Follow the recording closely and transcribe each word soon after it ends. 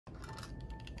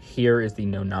Here is the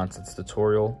no-nonsense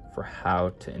tutorial for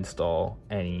how to install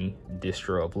any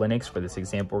distro of Linux. For this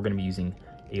example, we're going to be using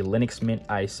a Linux Mint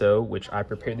ISO, which I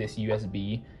prepared this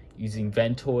USB using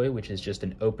Ventoy, which is just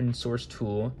an open source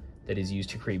tool that is used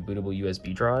to create bootable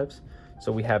USB drives.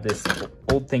 So we have this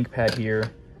old ThinkPad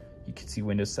here. You can see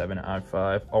Windows 7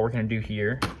 i5. All we're going to do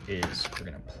here is we're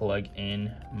going to plug in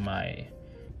my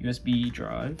USB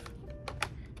drive.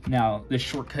 Now, this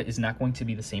shortcut is not going to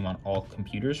be the same on all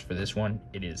computers. For this one,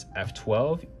 it is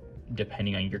F12.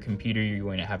 Depending on your computer, you're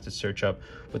going to have to search up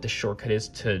what the shortcut is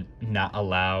to not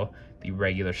allow the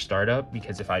regular startup,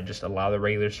 because if I just allow the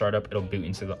regular startup, it'll boot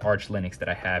into the Arch Linux that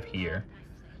I have here.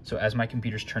 So as my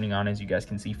computer's turning on, as you guys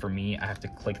can see, for me, I have to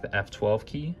click the F12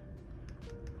 key.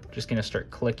 Just gonna start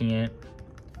clicking it,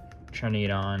 turning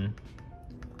it on.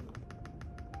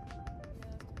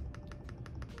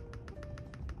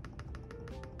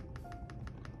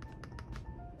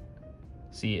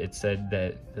 See, it said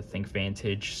that the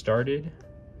ThinkVantage started.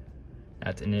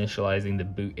 That's initializing the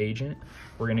boot agent.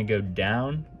 We're gonna go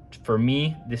down. For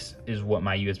me, this is what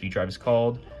my USB drive is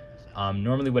called.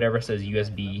 Normally, whatever says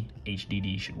USB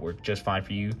HDD should work just fine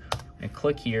for you. And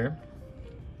click here.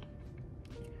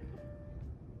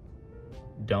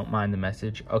 Don't mind the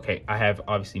message. Okay, I have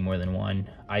obviously more than one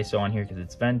ISO on here because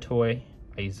it's Ventoy.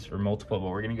 I use this for multiple, but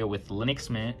we're gonna go with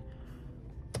Linux Mint.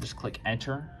 Just click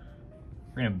enter.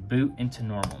 We're gonna boot into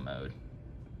normal mode.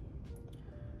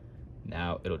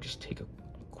 Now it'll just take a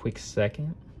quick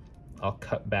second. I'll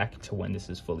cut back to when this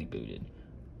is fully booted.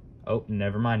 Oh,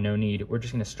 never mind, no need. We're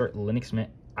just gonna start Linux Mint.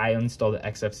 I installed the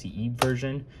XFCE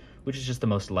version, which is just the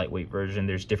most lightweight version.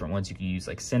 There's different ones you can use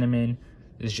like Cinnamon.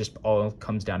 This just all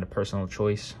comes down to personal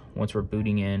choice. Once we're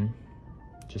booting in,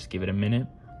 just give it a minute.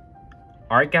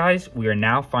 All right, guys, we are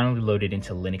now finally loaded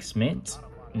into Linux Mint.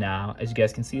 Now, as you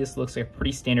guys can see, this looks like a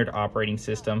pretty standard operating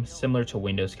system, similar to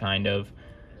Windows kind of.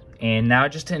 And now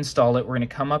just to install it, we're gonna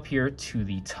come up here to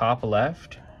the top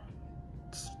left.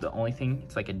 It's the only thing,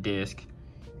 it's like a disk.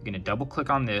 You're gonna double click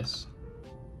on this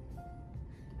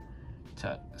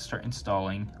to start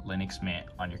installing Linux Mint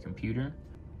on your computer.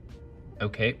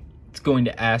 Okay, it's going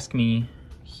to ask me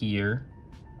here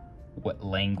what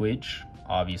language.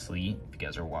 Obviously, if you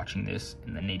guys are watching this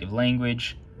in the native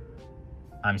language,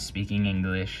 I'm speaking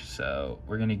English, so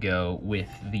we're gonna go with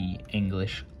the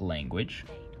English language.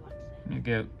 I'm gonna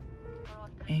go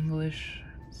English,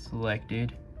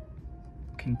 selected,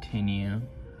 continue.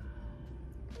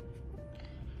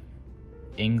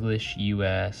 English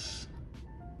US,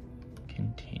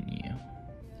 continue.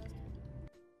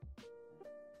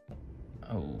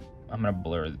 Oh, I'm gonna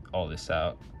blur all this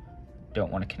out.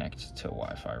 Don't want to connect to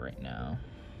Wi-Fi right now.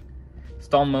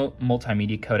 Install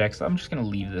multimedia codec, so I'm just gonna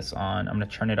leave this on. I'm gonna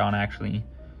turn it on actually.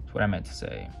 That's what I meant to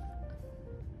say.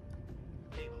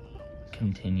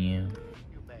 Continue.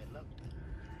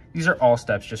 These are all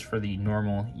steps just for the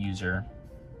normal user.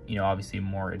 You know, obviously a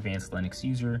more advanced Linux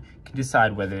user can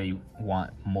decide whether they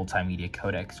want multimedia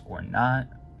codecs or not.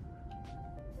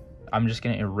 I'm just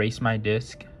gonna erase my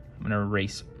disk. I'm gonna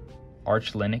erase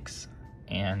Arch Linux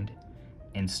and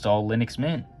install Linux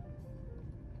Mint.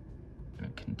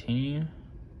 Continue.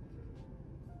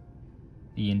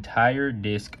 The entire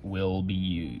disk will be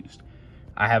used.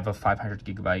 I have a 500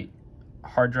 gigabyte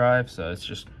hard drive, so it's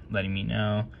just letting me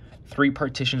know. 3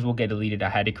 partitions will get deleted. I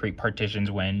had to create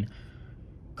partitions when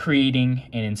creating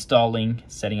and installing,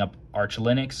 setting up Arch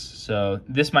Linux. So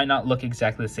this might not look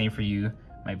exactly the same for you.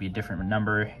 Might be a different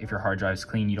number. If your hard drive is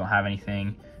clean, you don't have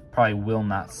anything. Probably will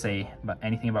not say about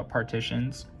anything about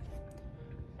partitions.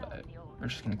 But we're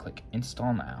just gonna click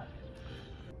install now.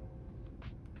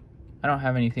 I don't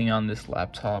have anything on this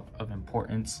laptop of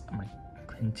importance. I'm gonna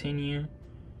continue.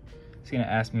 It's gonna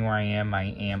ask me where I am.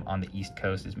 I am on the East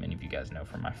Coast, as many of you guys know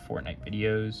from my Fortnite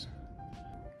videos.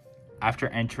 After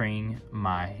entering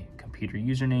my computer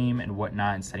username and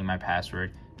whatnot and setting my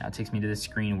password, now it takes me to this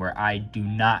screen where I do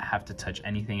not have to touch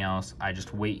anything else. I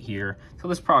just wait here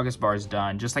till this progress bar is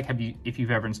done. Just like if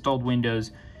you've ever installed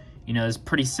Windows, you know, it's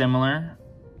pretty similar.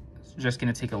 It's just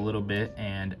gonna take a little bit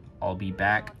and I'll be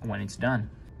back when it's done.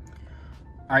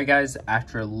 All right, guys,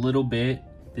 after a little bit,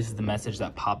 this is the message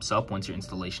that pops up once your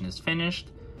installation is finished,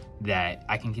 that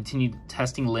I can continue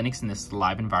testing Linux in this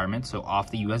live environment, so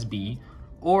off the USB,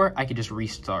 or I could just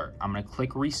restart. I'm gonna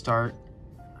click restart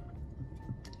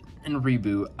and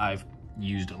reboot. I've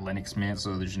used Linux Mint,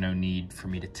 so there's no need for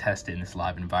me to test it in this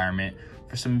live environment.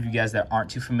 For some of you guys that aren't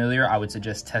too familiar, I would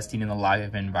suggest testing in the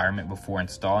live environment before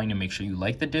installing to make sure you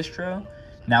like the distro.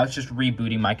 Now it's just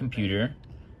rebooting my computer,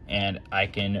 and I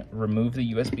can remove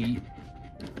the USB.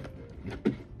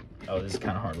 Oh, this is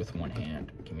kind of hard with one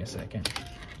hand. Give me a second.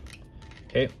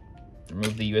 Okay, to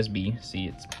remove the USB. See,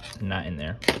 it's not in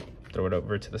there. Throw it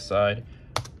over to the side,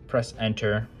 press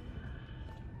enter.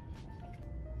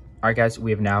 All right, guys, we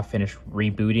have now finished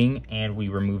rebooting and we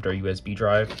removed our USB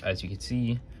drive. As you can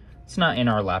see, it's not in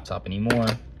our laptop anymore.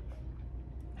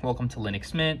 Welcome to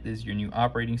Linux Mint. This is your new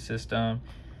operating system.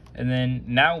 And then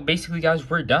now, basically, guys,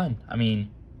 we're done. I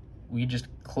mean, we just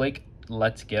click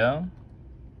let's go.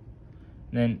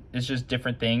 And then it's just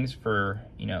different things for,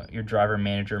 you know, your driver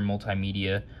manager,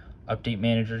 multimedia, update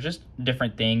manager, just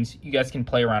different things. You guys can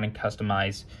play around and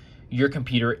customize your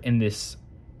computer in this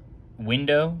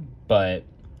window, but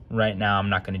right now I'm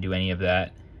not going to do any of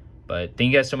that. But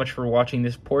thank you guys so much for watching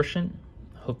this portion.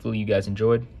 Hopefully you guys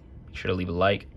enjoyed. Be sure to leave a like,